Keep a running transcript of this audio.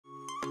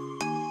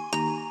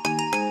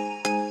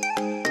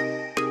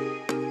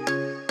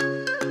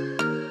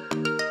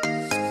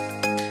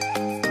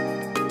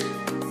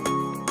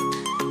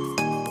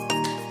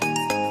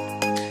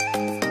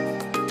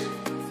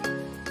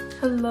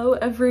Hello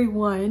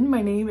everyone,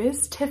 my name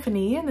is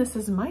Tiffany and this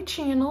is my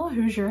channel,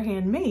 Who's Your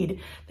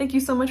Handmade. Thank you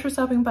so much for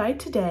stopping by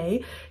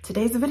today.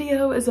 Today's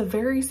video is a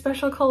very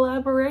special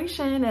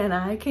collaboration and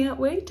I can't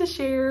wait to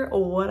share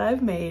what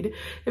I've made.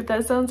 If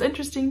that sounds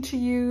interesting to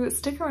you,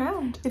 stick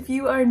around. If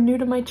you are new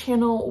to my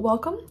channel,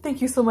 welcome. Thank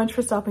you so much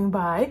for stopping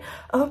by.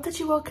 I hope that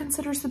you will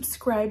consider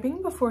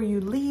subscribing before you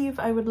leave.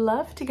 I would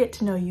love to get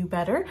to know you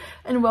better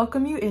and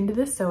welcome you into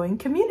the sewing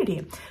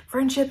community.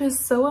 Friendship is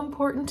so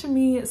important to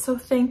me, so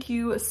thank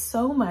you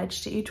so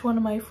much to each one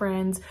of my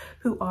friends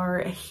who are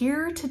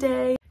here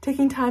today.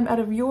 Taking time out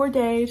of your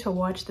day to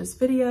watch this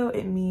video,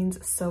 it means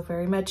so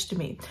very much to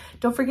me.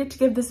 Don't forget to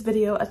give this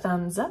video a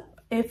thumbs up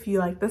if you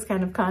like this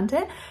kind of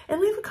content,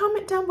 and leave a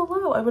comment down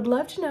below. I would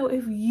love to know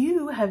if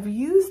you have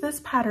used this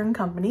pattern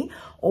company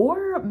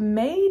or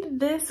made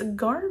this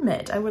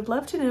garment. I would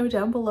love to know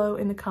down below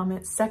in the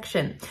comments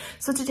section.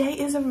 So today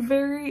is a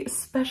very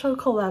special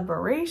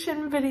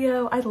collaboration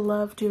video. I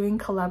love doing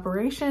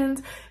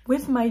collaborations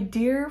with my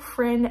dear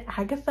friend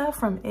Agata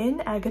from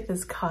In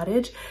Agatha's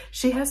Cottage.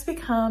 She has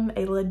become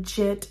a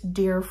legit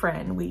dear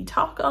friend. We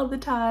talk all the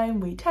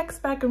time, we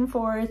text back and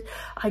forth.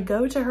 I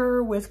go to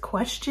her with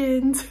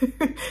questions.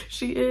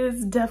 She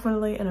is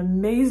definitely an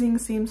amazing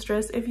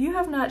seamstress. If you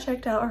have not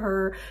checked out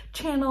her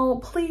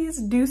channel,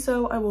 please do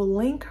so. I will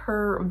link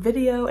her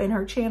video and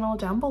her channel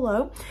down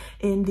below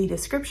in the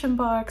description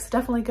box.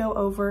 Definitely go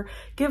over,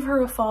 give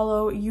her a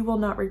follow. You will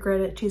not regret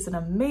it. She's an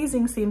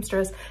amazing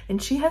seamstress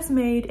and she has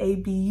made a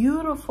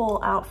beautiful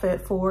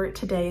outfit for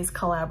today's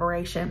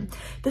collaboration.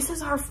 This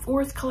is our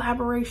fourth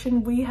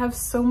collaboration. We have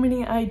so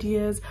many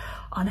ideas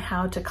on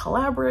how to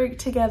collaborate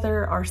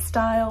together. Our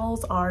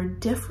styles are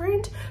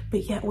different,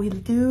 but yet we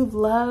do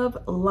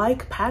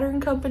like pattern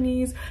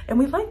companies and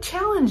we like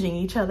challenging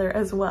each other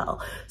as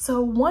well.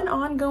 So one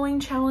ongoing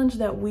challenge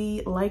that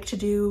we like to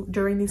do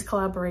during these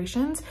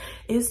collaborations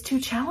is to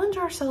challenge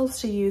ourselves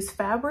to use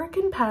fabric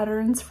and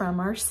patterns from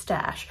our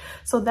stash.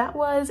 So that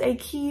was a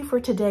key for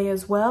today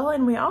as well.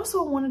 And we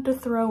also wanted to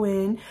throw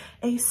in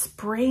a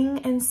spring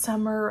and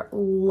summer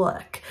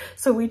look.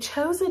 So we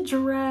chose a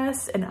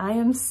dress and I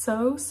am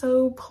so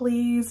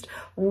pleased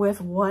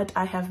with what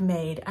I have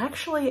made.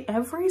 Actually,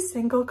 every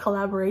single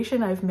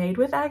collaboration I've made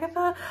with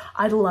Agata,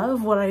 I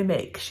love what I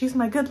make. She's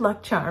my good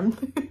luck charm.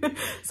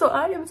 So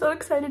I am so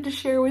excited to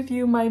share with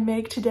you my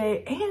make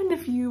today. And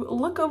if you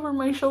look over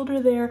my shoulder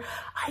there,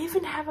 I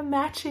even have a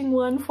matching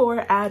one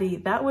for Addie.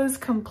 That was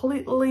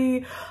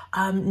completely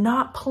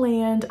not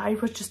planned. I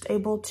was just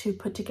able to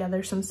put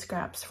together some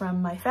scraps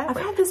from my fabric.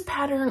 I've had this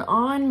pattern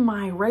on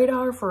my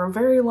radar for a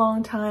very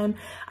long time.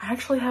 I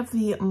actually have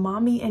the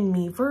Mommy and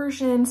Me version.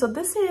 So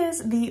this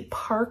is the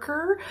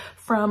Parker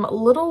from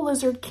Little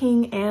Lizard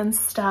King and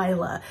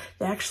Styla.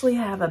 They actually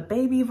have a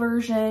baby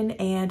version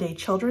and a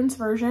children's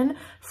version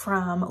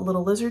from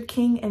Little Lizard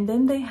King, and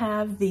then they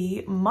have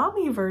the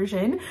mommy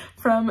version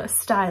from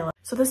Styla.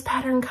 So this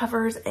pattern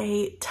covers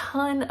a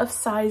ton of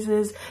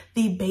sizes.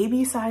 The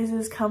baby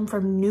sizes come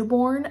from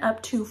newborn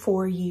up to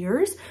 4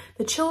 years.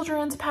 The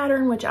children's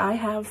pattern, which I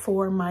have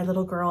for my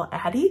little girl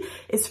Addie,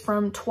 is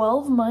from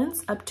 12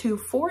 months up to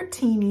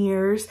 14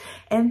 years.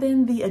 And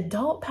then the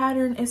adult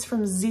pattern is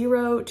from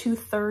 0 to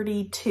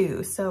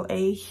 32. So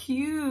a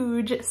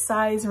huge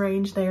size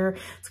range there.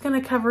 It's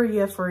gonna cover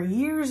you for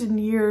years and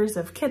years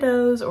of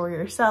kiddos or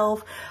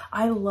yourself.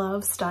 I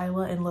love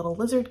Styla and Little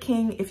Lizard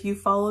King. If you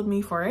followed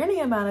me for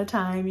any amount of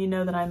time, you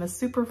know that I'm a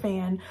super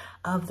fan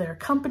of their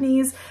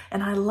companies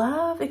and I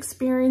love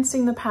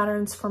experiencing the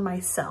patterns for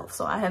myself.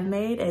 So I have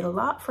made a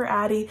lot for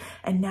Addie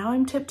and now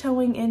I'm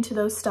tiptoeing into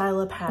those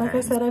Styla patterns. Like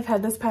I said, I've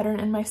had this pattern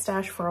in my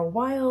stash for a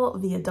while.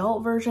 The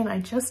adult version I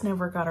just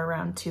never got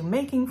around to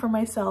making for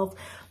myself,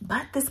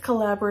 but this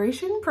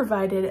collaboration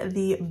provided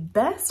the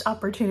best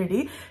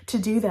opportunity to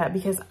do that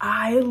because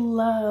I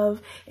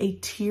love a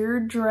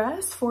tiered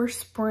dress for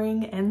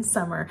spring and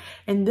summer.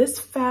 And this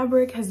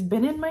fabric has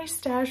been in my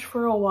stash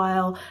for a while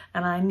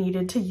and I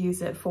needed to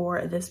use it for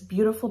this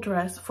beautiful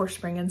dress for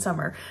spring and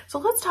summer. So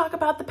let's talk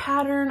about the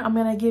pattern. I'm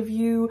gonna give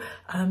you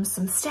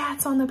some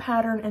stats on the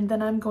pattern and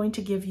then I'm going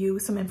to give you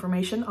some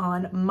information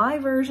on my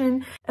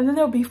version. And then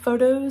there'll be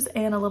photos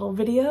and a little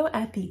video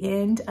at the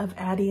end of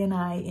Addie and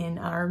I in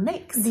our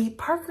makes. The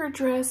Parker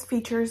dress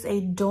features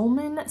a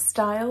dolman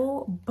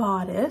style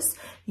bodice.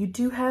 You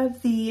do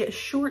have the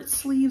short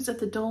sleeves at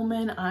the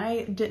dolman.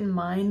 I didn't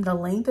mind the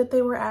length that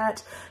they were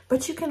at,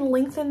 but you can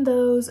lengthen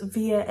those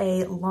via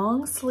a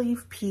long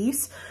sleeve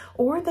piece,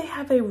 or they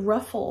have a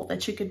ruffle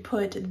that you could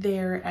put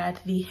there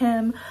at the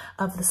hem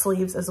of the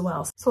sleeves as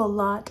well. So a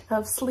lot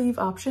of sleeve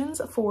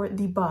options for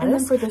the bodice. And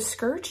then for the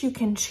skirt, you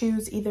can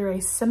choose either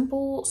a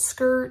simple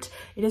skirt.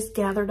 It is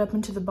gathered up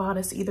into the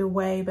bodice either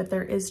way, but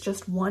there is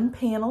just one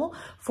panel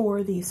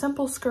for the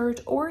simple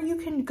skirt, or you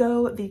can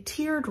go the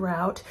tiered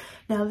route.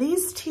 Now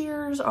these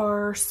tiers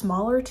are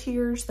smaller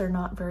tiers. They're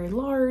not very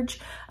large.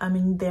 I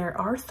mean, there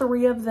are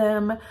 3 of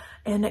them.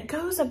 and it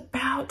goes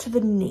about to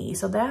the knee.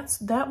 So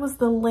that was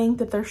the length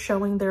that they're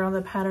showing there on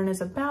the pattern,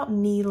 is about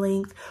knee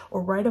length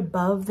or right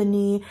above the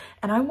knee.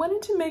 And I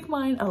wanted to make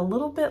mine a little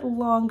little bit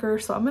longer.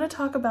 So I'm going to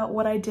talk about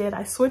what I did.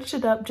 I switched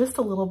it up just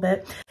a little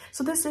bit.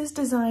 So this is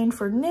designed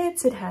for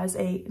knits. It has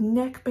a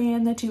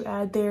neckband that you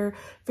add there.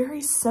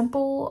 Very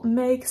simple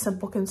make,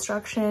 simple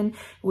construction. It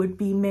would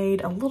be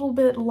made a little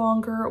bit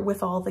longer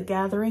with all the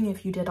gathering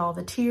if you did all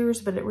the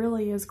tiers, but it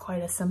really is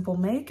quite a simple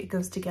make. It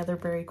goes together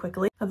very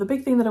quickly. Now, the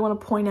big thing that I want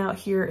to point out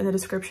here in the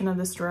description of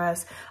this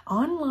dress,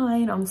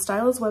 online on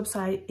Styla's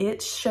website,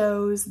 it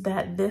shows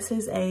that this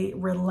is a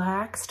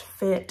relaxed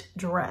fit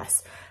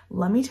dress.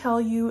 Let me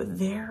tell you,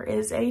 there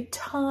is a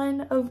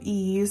ton of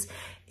ease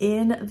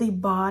in the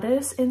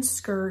bodice and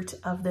skirt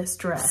of this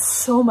dress.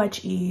 So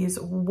much ease,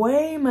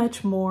 way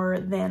much more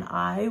than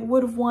I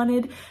would have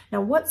wanted. Now,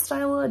 what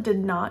Styla did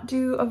not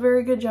do a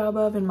very good job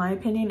of, in my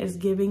opinion, is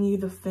giving you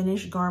the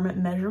finished garment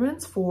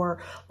measurements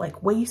for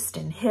like waist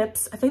and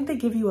hips. I think they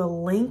give you a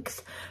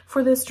length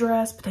for this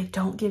dress, but they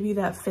don't give you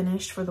that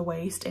finished for the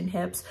waist and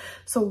hips.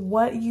 So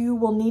what you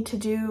will need to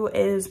do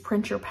is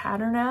print your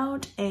pattern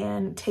out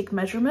and take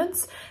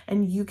measurements,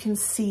 and you can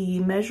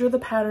measure the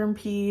pattern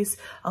piece,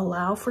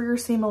 allow for your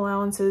seam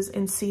allowances,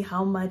 and see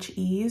how much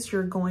ease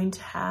you're going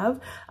to have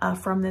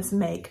from this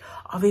make.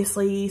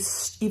 Obviously,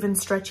 even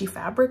stretchy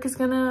fabric is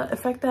gonna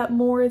affect that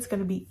more. It's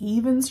gonna be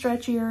even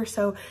stretchier.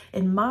 So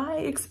in my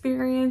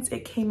experience,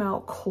 it came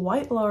out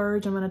quite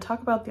large. I'm gonna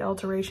talk about the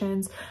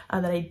alterations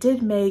that I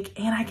did make,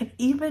 and I can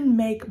even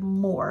make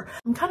more.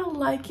 I'm kind of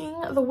liking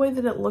the way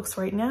that it looks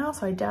right now,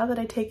 so I doubt that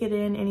I take it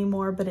in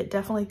anymore, but it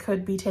definitely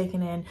could be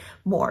taken in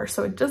more.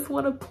 So I just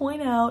want to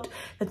point out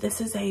that this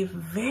is a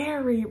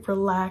very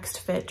relaxed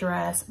fit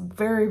dress,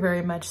 very,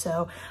 very much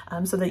so,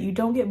 so that you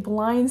don't get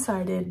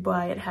blindsided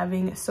by it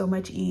having so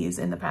much ease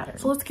in the pattern.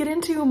 So let's get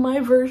into my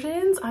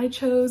versions. I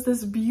chose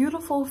this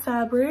beautiful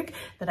fabric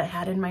that I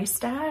had in my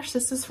stash.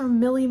 This is from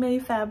Millie Mae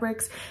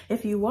Fabrics.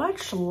 If you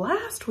watched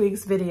last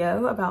week's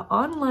video about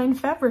online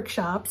fabric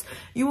shops,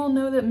 you will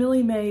know that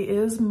Millie Mae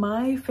is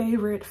my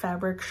favorite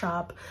fabric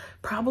shop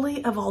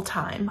probably of all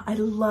time. I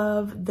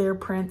love their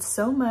prints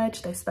so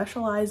much. They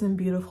specialize in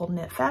beautiful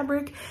knit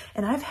fabric,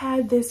 and I've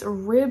had this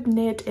rib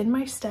knit in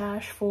my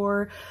stash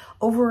for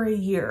over a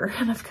year,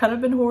 and I've kind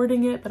of been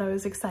hoarding it, but I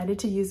was excited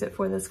to use it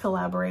for this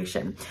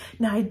collaboration.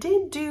 Now, I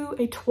did do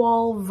a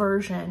toile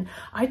version.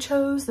 I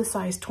chose the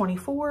size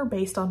 24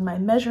 based on my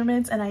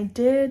measurements, and I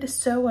did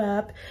sew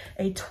up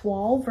a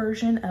toile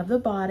version of the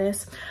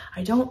bodice.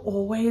 I don't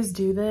always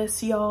do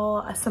this,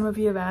 y'all. Some of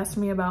you have asked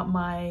me about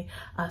my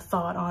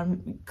thought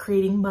on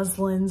creating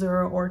muslins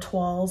or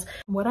toiles.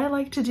 What I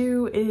like to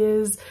do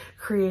is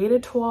create a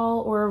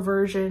toile or a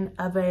version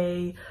of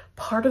a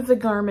part of the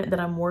garment that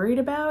I'm worried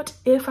about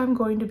if I'm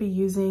going to be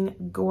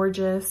using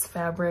gorgeous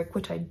fabric,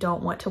 which I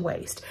don't want to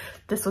waste.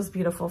 This was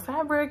beautiful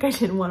fabric. I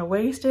didn't want to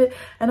waste it.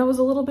 And I was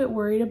a little bit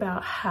worried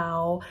about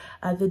how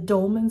the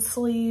dolman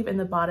sleeve and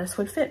the bodice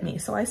would fit me.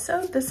 So I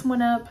sewed this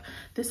one up.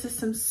 This is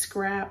some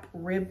scrap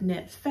rib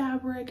knit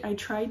fabric. I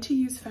tried to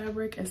use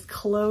fabric as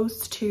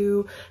close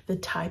to the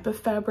type of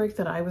fabric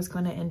that I was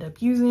going to end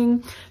up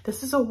using.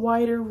 This is a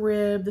wider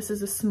rib. This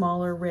is a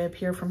smaller rib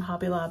here from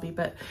Hobby Lobby,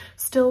 but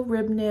still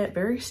rib knit,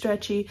 very stretchy.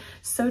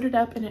 Sewed it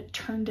up and it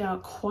turned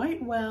out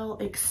quite well,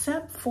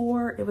 except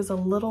for it was a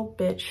little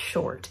bit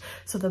short.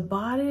 So the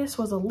bodice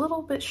was a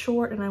little bit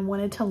short and I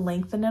wanted to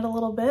lengthen it a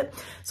little bit.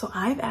 So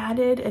I've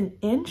added 1.5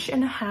 inches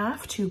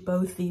to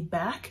both the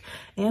back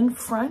and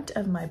front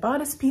of my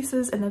bodice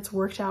pieces, and it's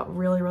worked out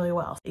really, really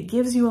well. It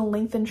gives you a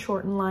lengthen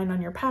shorten line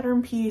on your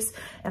pattern piece,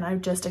 and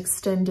I've just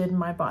extended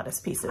my bodice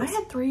pieces. I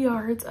had 3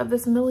 yards of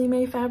this Millie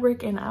Mae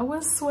fabric, and I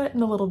was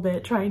sweating a little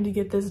bit trying to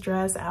get this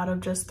dress out of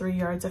just 3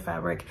 yards of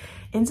fabric.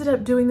 Ended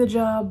up doing the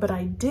job, but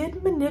I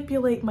did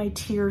manipulate my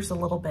tiers a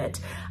little bit.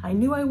 I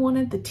knew I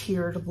wanted the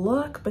tiered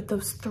look, but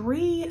those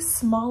 3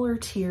 smaller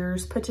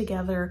tiers put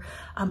together,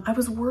 I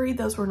was worried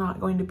those were not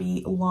going to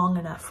be long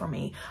enough for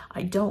me.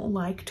 I don't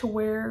like to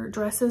wear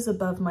dresses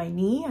above my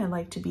knee. I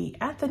like to be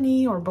at the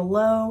knee or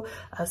below,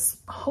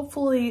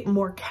 hopefully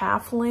more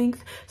calf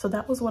length. So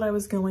that was what I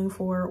was going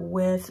for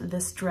with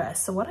this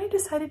dress. So what I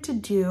decided to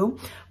do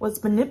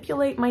was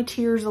manipulate my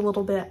tiers a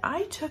little bit.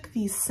 I took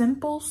the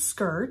simple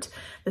skirt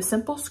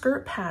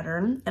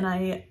pattern, and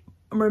I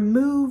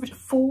removed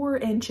 4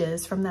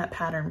 inches from that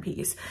pattern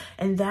piece,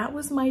 and that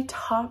was my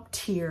top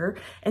tier.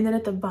 And then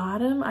at the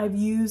bottom, I've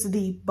used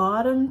the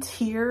bottom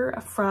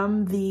tier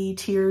from the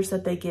tiers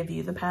that they give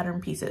you, the pattern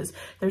pieces.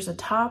 There's a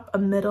top, a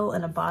middle,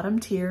 and a bottom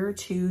tier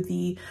to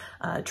the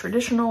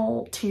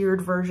traditional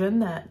tiered version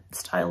that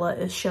Styla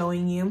is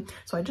showing you.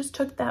 So I just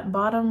took that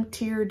bottom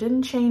tier,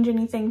 didn't change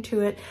anything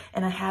to it,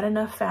 and I had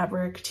enough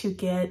fabric to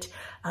get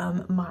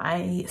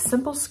my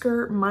simple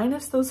skirt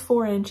minus those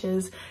 4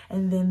 inches,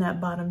 and then that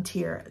bottom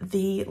tier.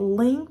 The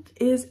length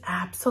is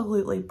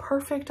absolutely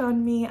perfect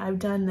on me. I've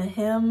done the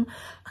hem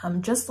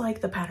just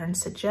like the pattern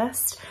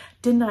suggests.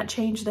 Did not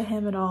change the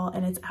hem at all,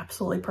 and it's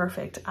absolutely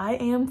perfect. I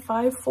am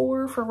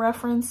 5'4" for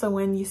reference, so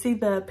when you see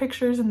the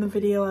pictures in the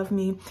video of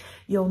me,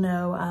 you'll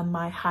know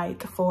my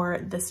height for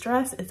this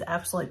dress. It's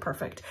absolutely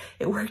perfect.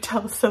 It worked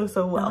out so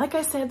well. Now, like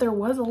I said, there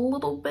was a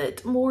little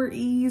bit more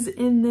ease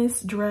in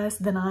this dress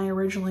than I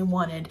originally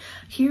wanted.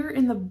 Here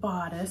in the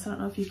bodice, I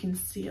don't know if you can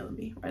see it, let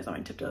me rise on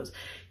my tiptoes.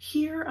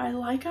 Here, I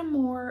like a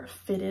more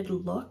fitted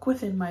look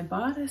within my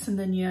bodice, and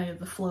then you have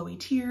the flowy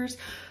tiers.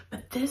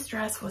 But this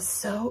dress was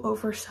so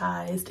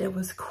oversized. It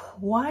was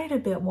quite a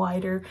bit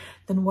wider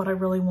than what I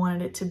really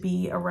wanted it to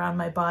be around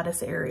my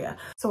bodice area.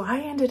 So I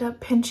ended up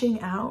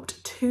pinching out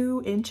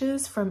 2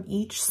 inches from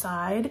each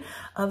side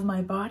of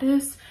my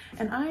bodice.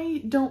 And I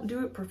don't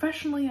do it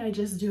professionally. I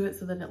just do it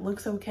so that it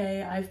looks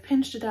okay. I've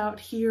pinched it out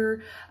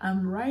here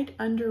right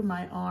under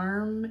my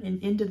arm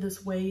and into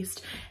this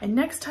waist. And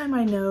next time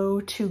I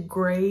know to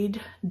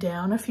grade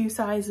down a few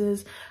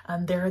sizes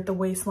there at the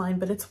waistline,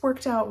 but it's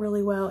worked out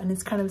really well and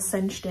it's kind of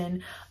cinched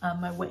in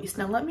my waist.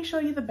 Now let me show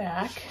you the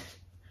back.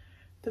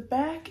 The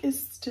back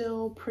is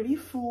still pretty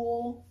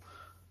full.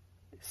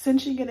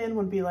 Cinching it in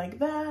would be like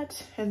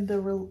that, and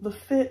the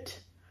fit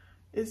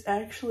is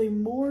actually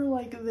more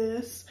like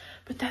this,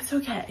 but that's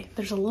okay.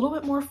 There's a little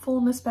bit more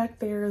fullness back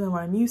there than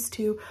what I'm used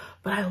to,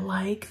 but I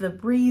like the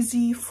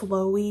breezy,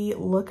 flowy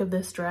look of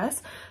this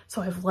dress,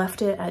 so I've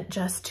left it at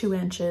just 2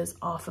 inches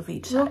off of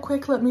each side. Real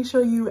quick, let me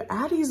show you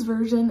Addie's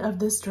version of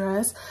this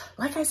dress.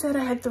 Like I said,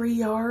 I had 3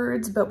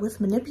 yards, but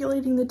with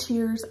manipulating the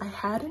tiers, I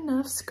had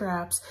enough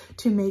scraps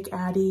to make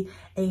Addie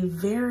a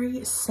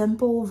very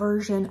simple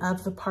version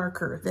of the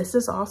Parker. This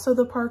is also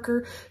the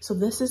Parker, so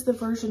this is the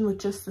version with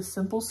just the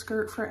simple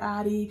skirt for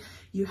Addie.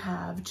 You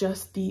have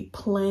just the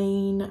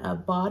plain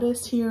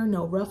bodice here,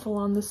 no ruffle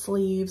on the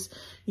sleeves.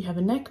 You have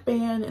a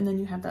neckband, and then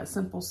you have that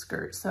simple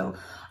skirt. So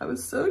I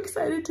was so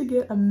excited to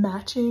get a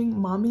matching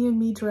Mommy and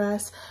Me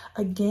dress.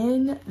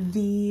 Again,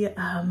 the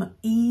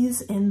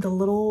ease in the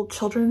little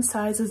children's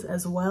sizes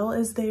as well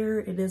is there.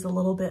 It is a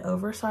little bit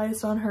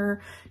oversized on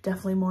her,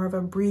 definitely more of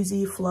a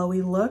breezy,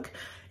 flowy look.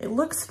 It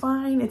looks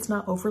fine. It's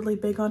not overly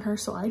big on her,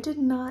 so I did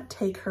not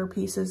take her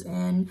pieces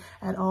in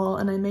at all,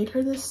 and I made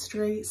her this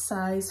straight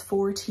size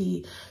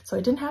 4T. So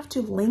I didn't have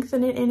to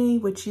lengthen it any,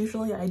 which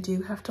usually I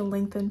do have to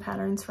lengthen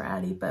patterns for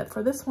Addie, but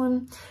for this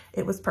one,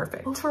 it was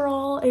perfect.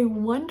 Overall, a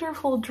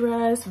wonderful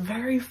dress,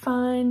 very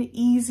fun,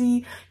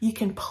 easy. You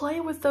can play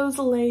with those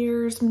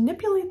layers,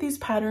 manipulate these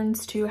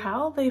patterns to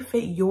how they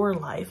fit your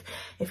life.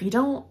 If you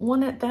don't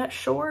want it that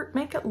short,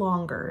 make it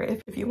longer.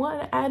 If you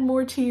want to add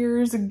more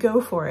tiers,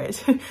 go for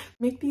it.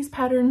 Make these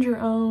patterns your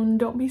own.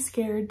 Don't be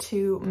scared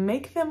to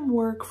make them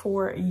work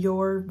for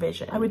your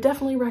vision. I would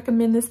definitely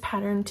recommend this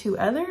pattern to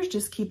others.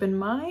 Just keep in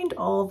mind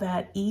all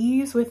that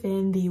ease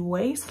within the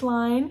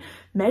waistline.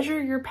 Measure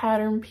your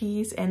pattern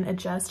piece and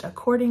adjust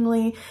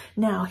accordingly.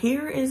 Now,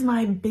 here is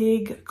my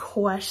big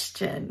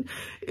question.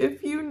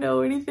 If you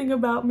know anything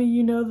about me,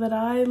 you know that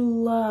I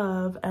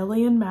love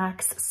Ellie &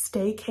 Mac's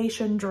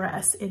Staycation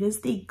Dress. It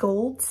is the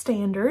gold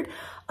standard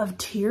of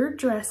tiered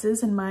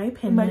dresses, in my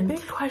opinion. My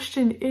big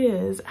question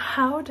is,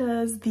 how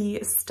does the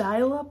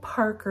Styla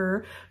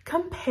Parker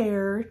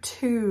compare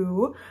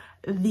to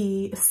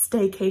the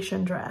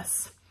Staycation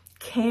Dress?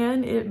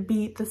 Can it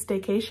beat the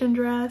Staycation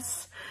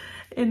Dress?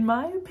 In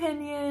my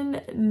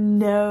opinion,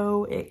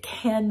 no, it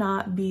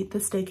cannot beat the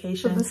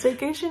Staycation. So the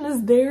Staycation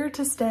is there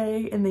to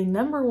stay in the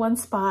 #1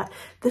 spot.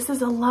 This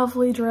is a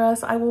lovely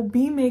dress. I will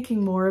be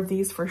making more of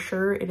these for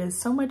sure. It is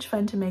so much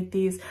fun to make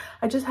these.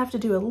 I just have to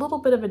do a little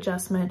bit of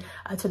adjustment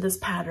to this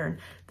pattern.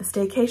 The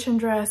Staycation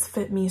dress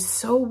fit me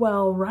so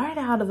well right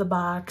out of the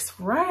box,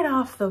 right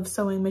off the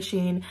sewing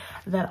machine,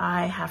 that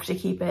I have to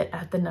keep it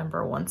at the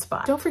 #1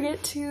 spot. Don't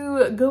forget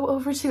to go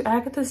over to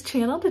Agatha's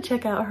channel to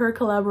check out her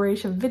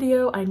collaboration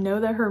video. I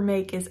know that her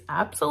make is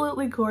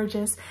absolutely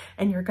gorgeous,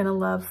 and you're gonna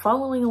love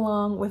following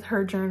along with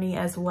her journey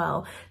as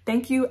well.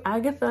 Thank you,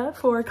 Agatha,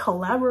 for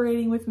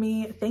collaborating with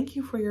me. Thank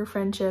you for your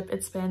friendship.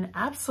 It's been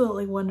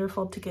absolutely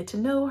wonderful to get to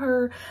know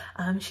her.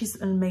 She's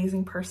an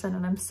amazing person,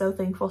 and I'm so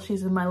thankful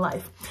she's in my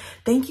life.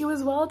 Thank you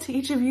as well to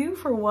each of you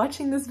for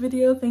watching this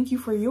video. Thank you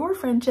for your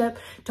friendship.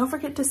 Don't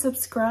forget to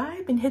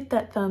subscribe and hit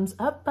that thumbs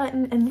up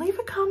button, and leave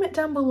a comment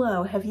down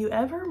below. Have you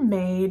ever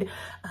made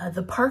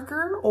the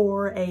Parker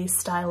or a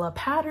Styla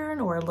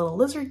pattern or a little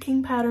Lizard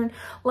King pattern?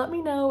 Let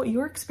me know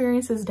your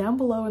experiences down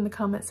below in the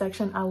comment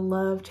section. I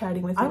love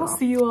chatting with you. I will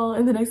see you all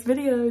in the next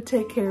video.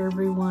 Take care,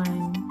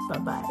 everyone.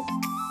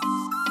 Bye-bye.